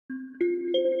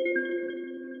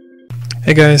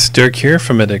Hey guys, Dirk here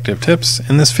from Addictive Tips.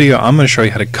 In this video I'm going to show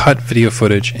you how to cut video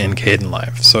footage in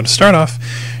Kdenlive. So to start off,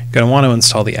 you're going to want to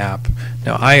install the app.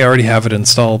 Now I already have it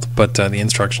installed, but the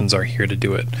instructions are here to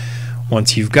do it.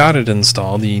 Once you've got it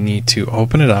installed, you need to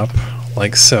open it up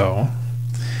like so,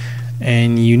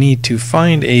 and you need to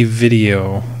find a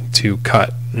video to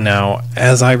cut. Now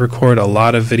as I record a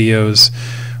lot of videos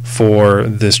for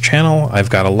this channel, I've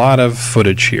got a lot of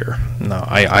footage here. Now,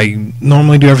 I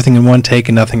normally do everything in one take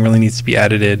and nothing really needs to be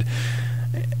edited,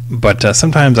 but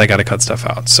sometimes I gotta cut stuff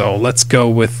out. So let's go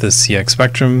with the CX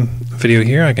Spectrum video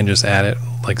here. I can just add it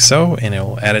like so, and it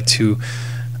will add it to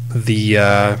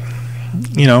the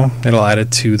it'll add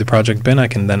it to the project bin. I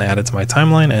can then add it to my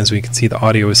timeline. As we can see, the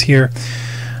audio is here.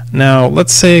 Now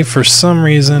let's say for some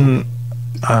reason,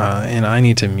 and I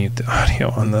need to mute the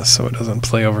audio on this so it doesn't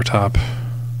play over top.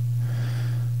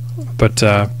 But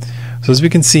so as we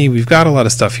can see, we've got a lot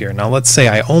of stuff here. Now let's say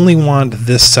I only want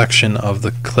this section of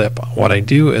the clip. What I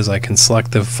do is I can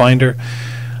select the viewfinder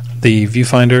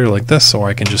like this, or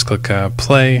I can just click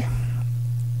play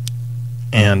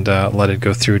and let it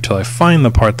go through till I find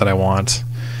the part that I want,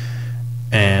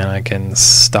 and I can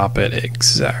stop it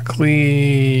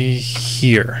exactly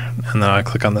here. And then I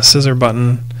click on the scissor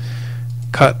button,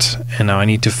 cut, and now I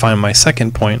need to find my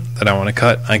second point that I want to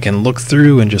cut. I can look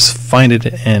through and just find it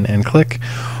and click,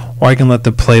 or I can let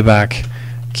the playback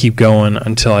keep going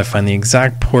until I find the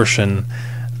exact portion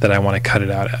that I want to cut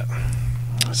it out at.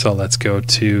 So let's go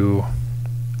to,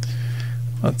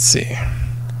 let's see,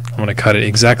 I'm going to cut it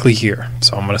exactly here.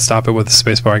 So I'm going to stop it with the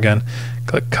spacebar again,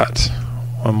 click cut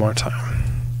one more time.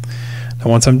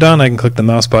 Now once I'm done, I can click the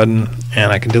mouse button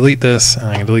and I can delete this and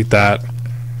I can delete that.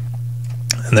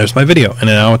 And there's my video, and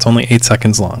now it's only 8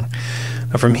 seconds long.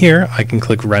 Now from here, I can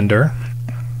click render,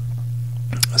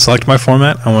 select my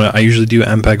format. I usually do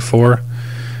MPEG-4,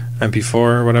 MP4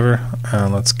 or whatever.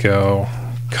 Let's go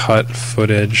cut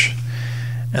footage,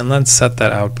 and let's set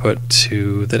that output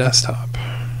to the desktop.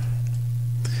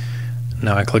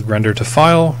 Now I click render to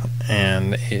file,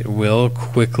 and it will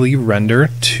quickly render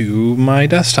to my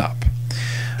desktop.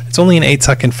 It's only an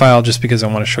 8-second file just because I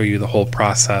want to show you the whole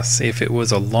process. If it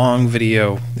was a long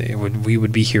video, we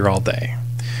would be here all day.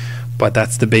 But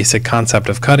that's the basic concept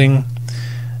of cutting,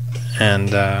 and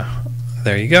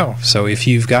there you go. So if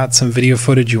you've got some video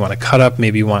footage you want to cut up,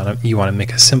 maybe you want to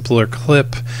make a simpler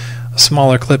clip, a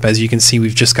smaller clip. As you can see,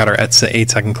 we've just got our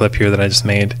 8-second clip here that I just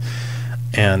made,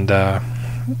 and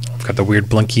I've got the weird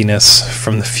blinkiness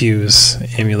from the Fuse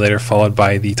emulator followed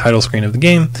by the title screen of the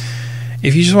game.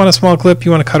 If you just want a small clip,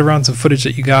 you want to cut around some footage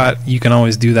that you got, you can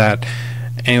always do that.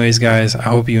 Anyways guys, I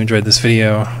hope you enjoyed this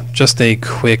video. Just a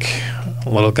quick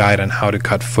little guide on how to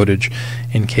cut footage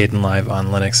in Kdenlive on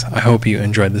Linux. I hope you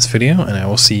enjoyed this video, and I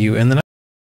will see you in the next